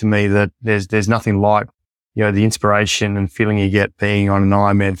said to me that there's nothing like, the inspiration and feeling you get being on an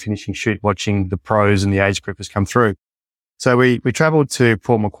Ironman finishing chute, watching the pros and the age groupers come through. So we traveled to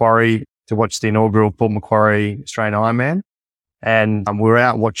Port Macquarie to watch the inaugural Port Macquarie Australian Ironman. And we were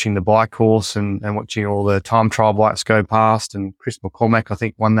out watching the bike course and watching all the time trial bikes go past. And Chris McCormack, I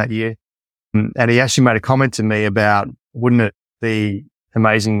think, won that year. And he actually made a comment to me about, wouldn't it be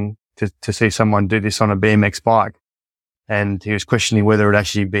amazing to see someone do this on a BMX bike? And he was questioning whether it would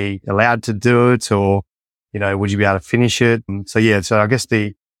actually be allowed to do it or, would you be able to finish it? And so I guess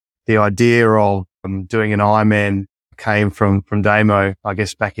the idea of doing an Ironman came from Damo, I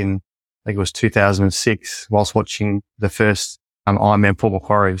guess back in, I think it was 2006, whilst watching the first Ironman Port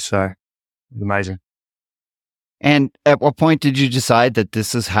Macquarie. So it was amazing. And at what point did you decide that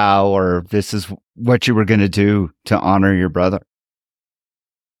this is how, or this is what you were going to do to honor your brother?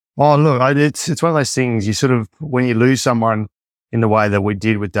 Oh, look, it's one of those things you sort of, when you lose someone in the way that we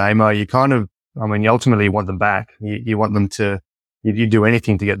did with Damo, you kind of, you ultimately want them back. You want them to, you do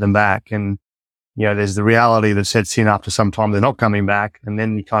anything to get them back. And, there's the reality that sets in after some time they're not coming back. And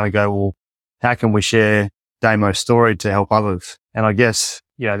then you kind of go, well, how can we share Damo's story to help others? And I guess,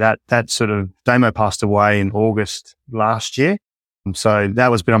 that sort of, Damo passed away in August last year. So that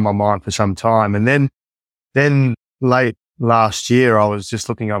was been on my mind for some time. And then late last year, I was just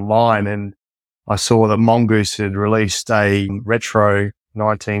looking online and I saw that Mongoose had released a retro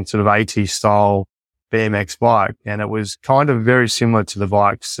 1980s style BMX bike. And it was kind of very similar to the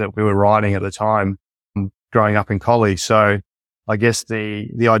bikes that we were riding at the time growing up in Collie. So I guess the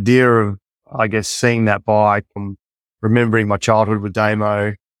idea of, seeing that bike, remembering my childhood with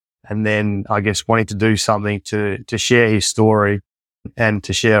Damo, and then I guess wanting to do something to share his story and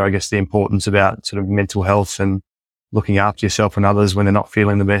to share, the importance about sort of mental health and looking after yourself and others when they're not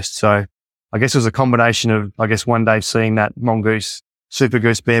feeling the best. So I guess it was a combination of, one day seeing that Mongoose Super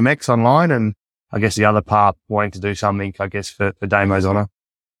Goose BMX online, and I guess the other part wanting to do something, for Damo's honor.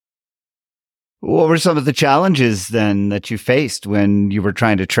 What were some of the challenges then that you faced when you were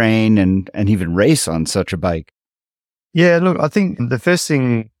trying to train and even race on such a bike? Yeah, look, I think the first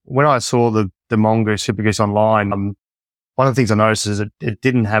thing when I saw the Mongoose Super Goose online, one of the things I noticed is it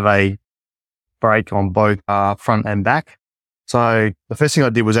didn't have a brake on both front and back. So the first thing I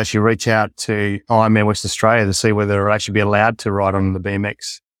did was actually reach out to Ironman West Australia to see whether it would actually be allowed to ride on the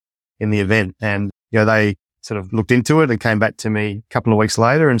BMX in the event. And, they sort of looked into it and came back to me a couple of weeks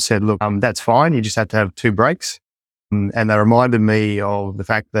later and said, look, that's fine. You just have to have 2 brakes. And they reminded me of the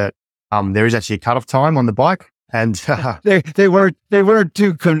fact that there is actually a cutoff time on the bike. And they weren't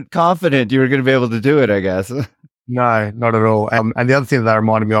too confident you were going to be able to do it, I guess. No, not at all. And the other thing that they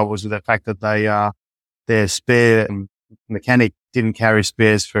reminded me of was the fact that their spare mechanic didn't carry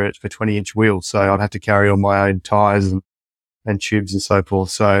spares for 20-inch wheels. So I'd have to carry all my own tires and tubes and so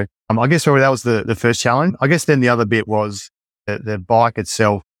forth. So I guess probably that was the first challenge. I guess then the other bit was the bike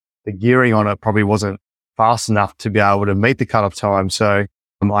itself, the gearing on it probably wasn't fast enough to be able to meet the cutoff time. So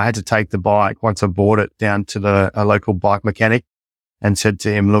I had to take the bike once I bought it down to a local bike mechanic and said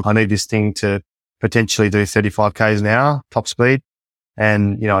to him, look, I need this thing to potentially do 35 Ks an hour, top speed.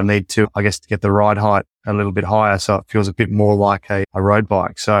 And, I need to, to get the ride height a little bit higher so it feels a bit more like a road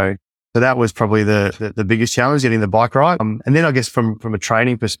bike. So that was probably the biggest challenge, getting the bike right. And then I guess from a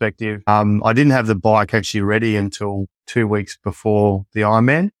training perspective, I didn't have the bike actually ready until 2 weeks before the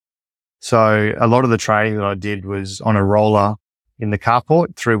Ironman. So a lot of the training that I did was on a roller in the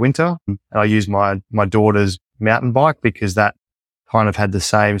carport through winter. And I used my daughter's mountain bike because that kind of had the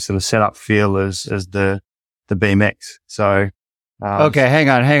same sort of setup feel as the BMX. So, okay, hang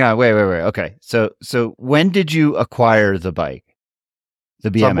on. Wait. Okay. So when did you acquire the bike? The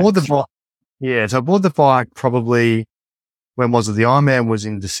BMX? So I bought the bike probably, when was it? The Ironman was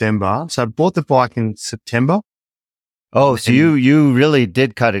in December. So I bought the bike in September. Oh, so you really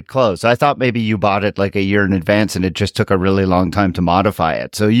did cut it close. I thought maybe you bought it like a year in advance and it just took a really long time to modify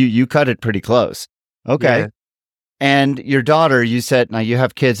it. So you cut it pretty close. Okay. Yeah. And your daughter, you said, now you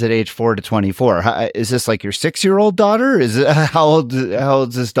have kids at age 4 to 24. Is this like your 6-year-old daughter? How old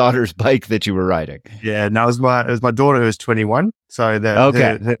is this daughter's bike that you were riding? Yeah, no, it was my daughter who was 21. So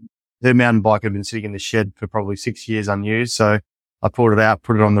her mountain bike had been sitting in the shed for probably 6 years unused. So I pulled it out,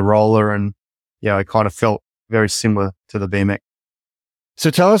 put it on the roller, and it kind of felt very similar to the BMX.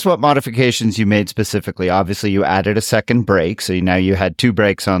 So tell us what modifications you made specifically. Obviously, you added a second brake. So now you had 2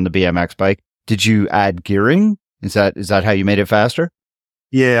 brakes on the BMX bike. Did you add gearing? Is that how you made it faster?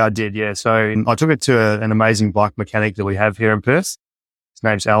 Yeah, I did. Yeah. So I took it to an amazing bike mechanic that we have here in Perth. His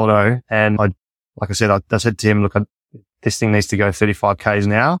name's Aldo. And I said to him, look, this thing needs to go 35 Ks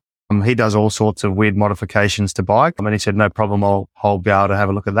an hour. He does all sorts of weird modifications to bike. And he said, no problem. I'll be able to have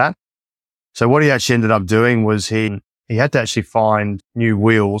a look at that. So what he actually ended up doing was he had to actually find new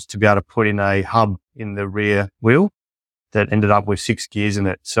wheels to be able to put in a hub in the rear wheel that ended up with 6 gears in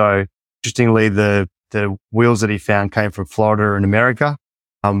it. So interestingly, the wheels that he found came from Florida in America,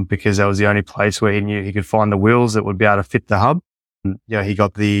 because that was the only place where he knew he could find the wheels that would be able to fit the hub. And, he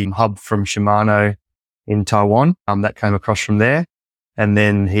got the hub from Shimano in Taiwan. That came across from there. And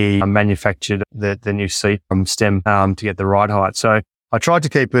then he manufactured the new seat from stem, to get the ride height. So I tried to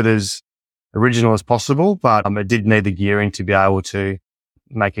keep it as original as possible, but it did need the gearing to be able to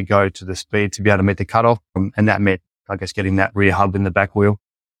make it go to the speed to be able to meet the cutoff. And that meant I guess, getting that rear hub in the back wheel.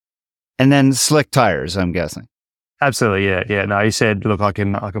 And then slick tires, I'm guessing. Absolutely. Yeah. Yeah. No, he said, look, I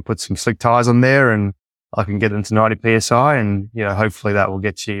can put some slick tires on there and I can get into 90 PSI and, hopefully that will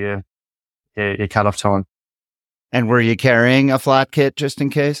get you your cutoff time. And were you carrying a flat kit just in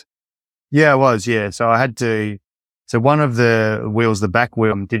case? Yeah, I was. Yeah. So one of the wheels, the back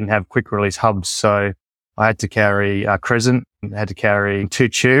wheel, didn't have quick release hubs. So I had to carry a crescent, had to carry 2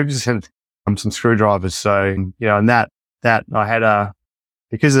 tubes and some screwdrivers. So, and that I had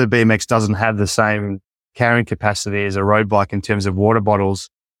because the BMX doesn't have the same carrying capacity as a road bike in terms of water bottles,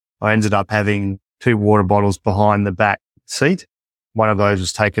 I ended up having 2 water bottles behind the back seat. One of those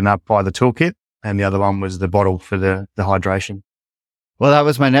was taken up by the toolkit and the other one was the bottle for the hydration. Well, that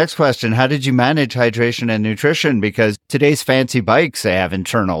was my next question. How did you manage hydration and nutrition? Because today's fancy bikes, they have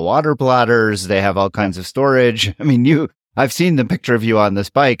internal water bladders. They have all kinds of storage. I mean, I've seen the picture of you on this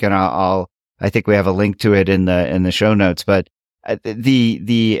bike and I think we have a link to it in the show notes, but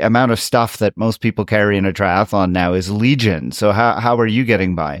the amount of stuff that most people carry in a triathlon now is legion. So how are you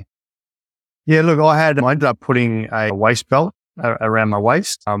getting by? Yeah, look, I ended up putting a waist belt around my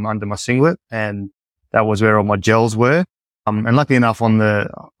waist, under my singlet, and that was where all my gels were. And luckily enough on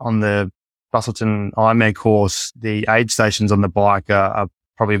the Busselton Ironman course, the aid stations on the bike are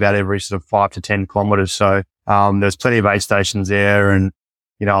probably about every sort of 5 to 10 kilometers. So, there's plenty of aid stations there and,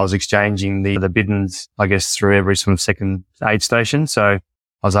 I was exchanging the biddens, I guess, through every sort of second aid station. So I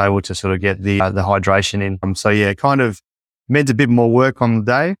was able to sort of get the hydration in. So yeah, it kind of meant a bit more work on the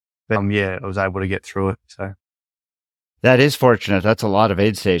day, but I was able to get through it. So that is fortunate. That's a lot of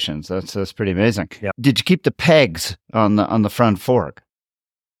aid stations. That's pretty amazing. Yeah. Did you keep the pegs on the front fork?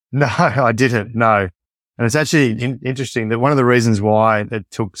 No, I didn't. No. And it's actually interesting that one of the reasons why it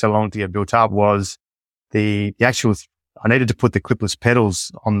took so long to get built up was the actual I needed to put the clipless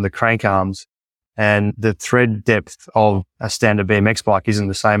pedals on the crank arms and the thread depth of a standard BMX bike isn't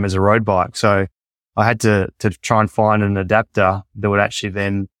the same as a road bike. So I had to try and find an adapter that would actually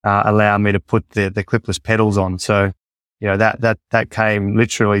then allow me to put the clipless pedals on. So, that came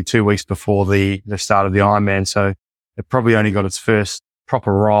literally 2 weeks before the start of the Ironman. So it probably only got its first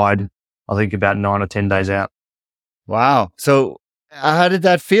proper ride, I think about 9 or 10 days out. Wow. So how did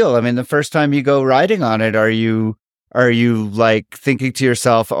that feel? I mean, the first time you go riding on it, are you like thinking to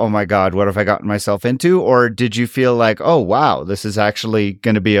yourself, oh my God, what have I gotten myself into? Or did you feel like, oh, wow, this is actually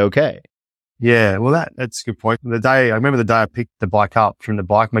going to be okay? Yeah, well, that's a good point. I remember the day I picked the bike up from the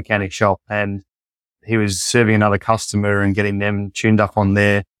bike mechanic shop and he was serving another customer and getting them tuned up on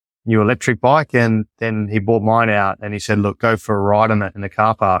their new electric bike. And then he bought mine out and he said, look, go for a ride on it in the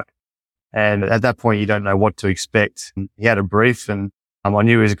car park. And at that point, you don't know what to expect. And he had a brief and I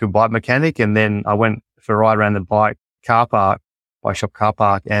knew he was a good bike mechanic. And then I went for a ride around the bike shop car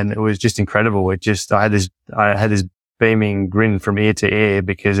park. And it was just incredible. I had this beaming grin from ear to ear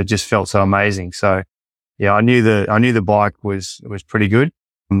because it just felt so amazing. So yeah, I knew the bike was pretty good.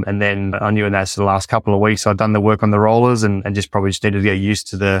 And then I knew in the last couple of weeks, I'd done the work on the rollers and just probably just needed to get used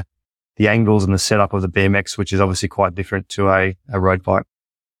to the angles and the setup of the BMX, which is obviously quite different to a road bike.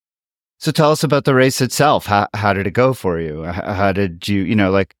 So tell us about the race itself. How did it go for you? How did you,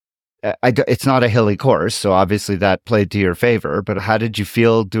 it's not a hilly course, so obviously that played to your favor, but how did you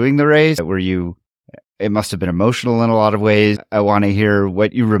feel doing the race? It must have been emotional in a lot of ways. I want to hear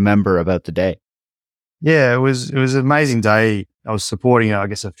what you remember about the day. Yeah, it was an amazing day. I was supporting, I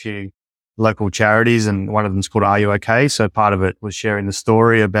guess, a few local charities and one of them's called Are You OK? So part of it was sharing the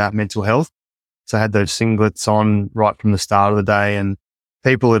story about mental health. So I had those singlets on right from the start of the day and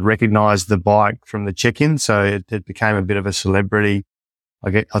people had recognized the bike from the check-in. So it became a bit of a celebrity,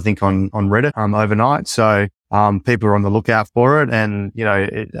 I think on Reddit overnight. So people were on the lookout for it. And,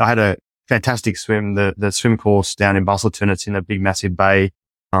 I had a fantastic swim. The swim course down in Busselton, it's in a big, massive bay,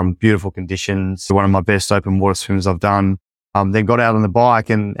 beautiful conditions. One of my best open water swims I've done. Then got out on the bike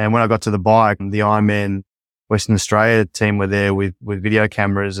and when I got to the bike, the Ironman Western Australia team were there with video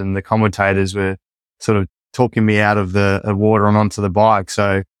cameras and the commentators were sort of talking me out of the water and onto the bike.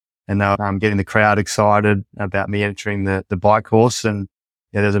 So, and they were getting the crowd excited about me entering the bike course. And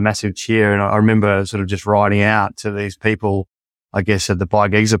there was a massive cheer. And I remember sort of just riding out to these people, I guess at the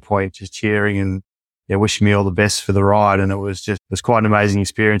bike exit point, just cheering and wishing me all the best for the ride. And it was quite an amazing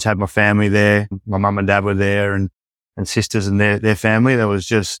experience. Had my family there. My mum and dad were there and sisters and their family. That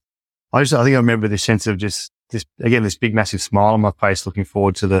was I think I remember this sense of just this big, massive smile on my face looking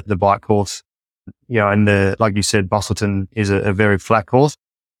forward to the bike course. And like you said, Busselton is a very flat course.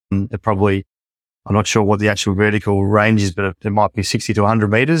 I'm not sure what the actual vertical range is, but it might be 60 to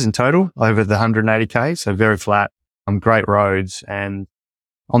 100 meters in total over the 180K. So very flat, great roads. And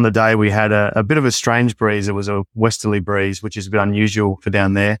on the day we had a bit of a strange breeze. It was a westerly breeze, which is a bit unusual for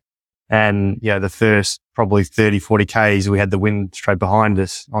down there. And the first probably 30, 40 Ks, we had the wind straight behind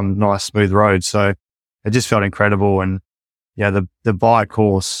us on nice smooth roads. So it just felt incredible. And the bike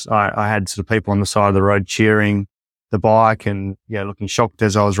course, I had sort of people on the side of the road cheering the bike and looking shocked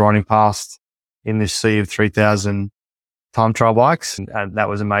as I was riding past in this sea of 3,000 time trial bikes. And that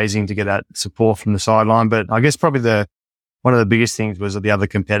was amazing to get that support from the sideline. But I guess probably one of the biggest things was the other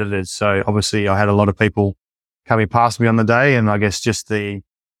competitors. So obviously I had a lot of people coming past me on the day, and I guess just the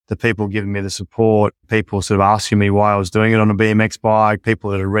people giving me the support, people sort of asking me why I was doing it on a BMX bike, people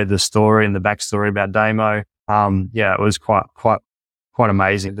that had read the story and the backstory about Damo. It was quite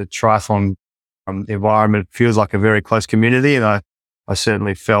amazing. The triathlon environment feels like a very close community, and I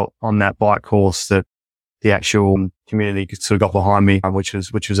certainly felt on that bike course that the actual community sort of got behind me, which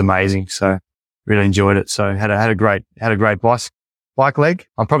was amazing. So really enjoyed it. So had a great bike leg.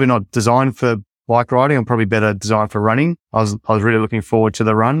 I'm probably not designed for bike riding. I'm probably better designed for running. I was really looking forward to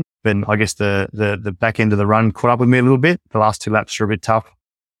the run, but I guess the back end of the run caught up with me a little bit. The last 2 laps were a bit tough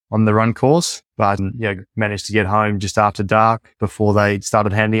on the run course, but managed to get home just after dark before they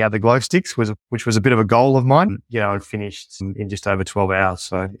started handing out the glow sticks, which was a bit of a goal of mine. I finished in just over 12 hours.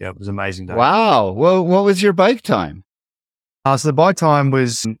 So it was an amazing day. Wow. Well, what was your bike time? So the bike time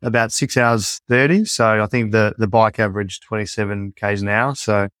was about 6 hours 30. So I think the bike averaged 27 Ks an hour.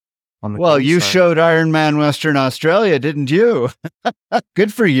 So you showed Ironman Western Australia, didn't you?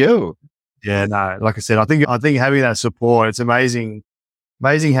 Good for you. Yeah, no, like I said, I think having that support, it's amazing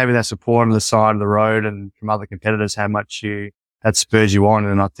having that support on the side of the road and from other competitors, how much that spurs you on.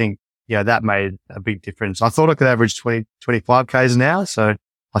 And I think, that made a big difference. I thought I could average 20, 25 Ks an hour. So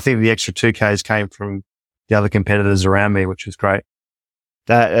I think the extra 2 Ks came from the other competitors around me, which was great.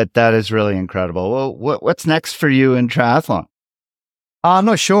 That is really incredible. Well, what's next for you in triathlon? I'm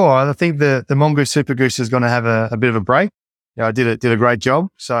not sure. I think the Mongoose Super Goose is going to have a bit of a break. I did a great job.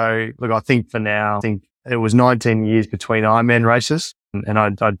 So look, I think for now, it was 19 years between Ironman races. And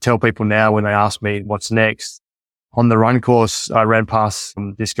I'd tell people now when they ask me what's next, on the run course, I ran past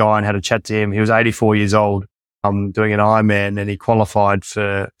this guy and had a chat to him. He was 84 years old, doing an Ironman, and he qualified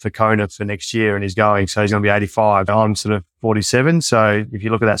for Kona for next year, and he's going. So he's going to be 85. I'm sort of 47. So if you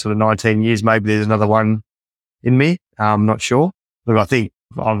look at that sort of 19 years, maybe there's another one in me. I'm not sure. Look, I think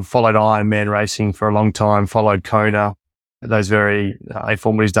I've followed Ironman racing for a long time, followed Kona, those very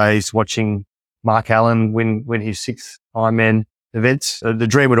informative days, watching Mark Allen win his 6th Ironman events. The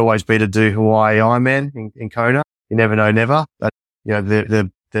dream would always be to do Hawaii Ironman in Kona. You never know, never. But,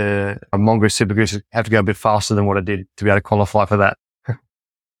 the Mongoose Super Goose have to go a bit faster than what I did to be able to qualify for that.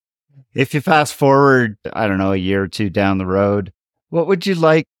 If you fast forward, I don't know, a year or two down the road, what would you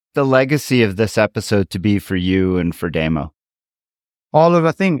like the legacy of this episode to be for you and for Damo? Oh, look,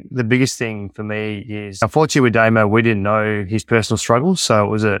 I think the biggest thing for me is, unfortunately with Damo, we didn't know his personal struggles. So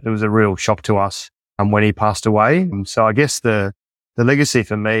it was a real shock to us when he passed away. So I guess the legacy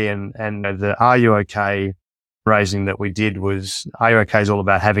for me and the Are You OK raising that we did was, Are You OK is all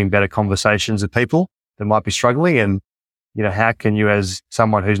about having better conversations with people that might be struggling. And, how can you, as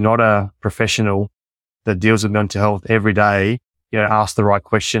someone who's not a professional that deals with mental health every day, ask the right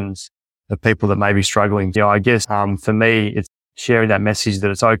questions of people that may be struggling. I guess for me, it's sharing that message that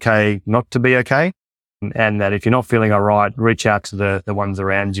it's okay not to be okay, and that if you're not feeling all right, reach out to the ones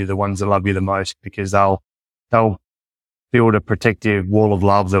around you, the ones that love you the most, because they'll build a protective wall of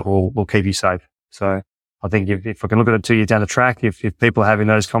love that will keep you safe. So I think if I can look at it 2 years down the track, if people are having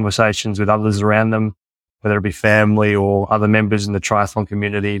those conversations with others around them, whether it be family or other members in the triathlon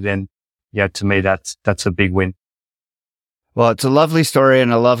community, then to me, that's a big win. Well, it's a lovely story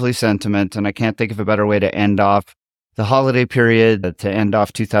and a lovely sentiment, and I can't think of a better way to end off the holiday period, to end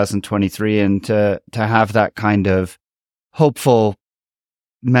off 2023, and to have that kind of hopeful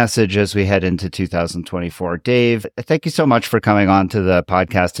message as we head into 2024. Dave, thank you so much for coming on to the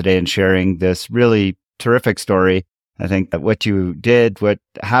podcast today and sharing this really terrific story. I think that what you did,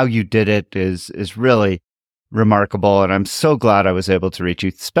 how you did it is really remarkable, and I'm so glad I was able to reach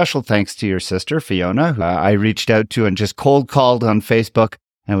you. Special thanks to your sister, Fiona, who I reached out to and just cold called on Facebook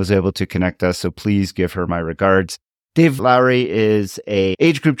and was able to connect us, so please give her my regards. Dave Lowry is a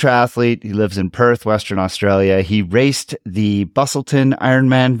age group triathlete. He lives in Perth, Western Australia. He raced the Busselton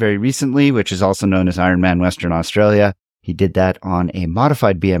Ironman very recently, which is also known as Ironman Western Australia. He did that on a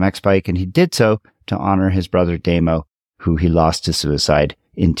modified BMX bike, and he did so to honor his brother Damo, who he lost to suicide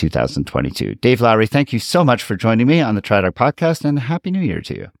in 2022. Dave Lowry, thank you so much for joining me on the TriDoc podcast, and Happy New Year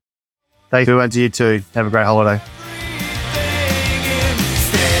to you. Thank you, and to you too. Have a great holiday.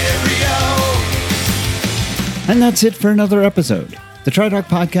 And that's it for another episode. The TriDoc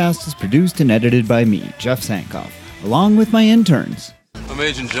Podcast is produced and edited by me, Jeff Sankoff, along with my interns. I'm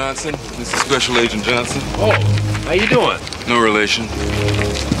Agent Johnson. This is Special Agent Johnson. Oh, how you doing? No relation.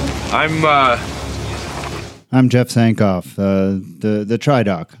 I'm Jeff Sankoff, the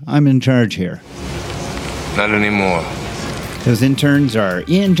TriDoc. I'm in charge here. Not anymore. Those interns are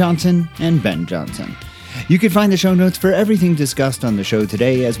Ian Johnson and Ben Johnson. You can find the show notes for everything discussed on the show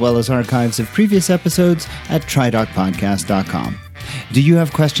today, as well as archives of previous episodes at tridocpodcast.com. Do you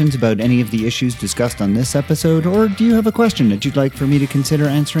have questions about any of the issues discussed on this episode, or do you have a question that you'd like for me to consider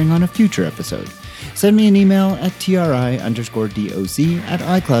answering on a future episode? Send me an email at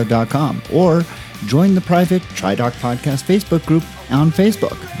tri_doc@icloud.com, or join the private TriDoc Podcast Facebook group on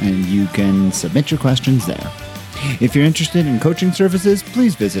Facebook, and you can submit your questions there. If you're interested in coaching services,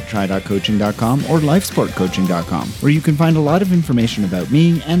 please visit tridoccoaching.com or lifesportcoaching.com, where you can find a lot of information about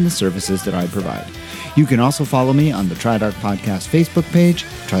me and the services that I provide. You can also follow me on the TriDoc Podcast Facebook page,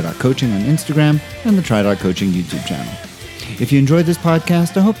 TriDoc Coaching on Instagram, and the TriDoc Coaching YouTube channel. If you enjoyed this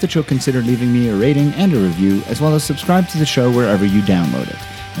podcast, I hope that you'll consider leaving me a rating and a review, as well as subscribe to the show wherever you download it.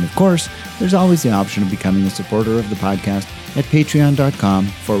 And of course, there's always the option of becoming a supporter of the podcast at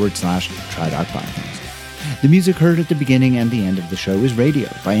patreon.com/TriDoc Podcast. The music heard at the beginning and the end of the show is Radio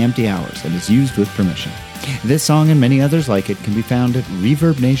by Empty Hours and is used with permission. This song and many others like it can be found at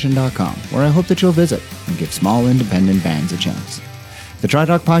ReverbNation.com, where I hope that you'll visit and give small independent bands a chance. The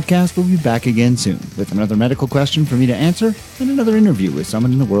TriDoc Podcast will be back again soon with another medical question for me to answer and another interview with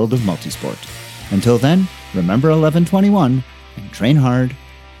someone in the world of multisport. Until then, remember 1121 and train hard,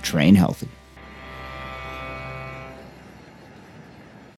 train healthy.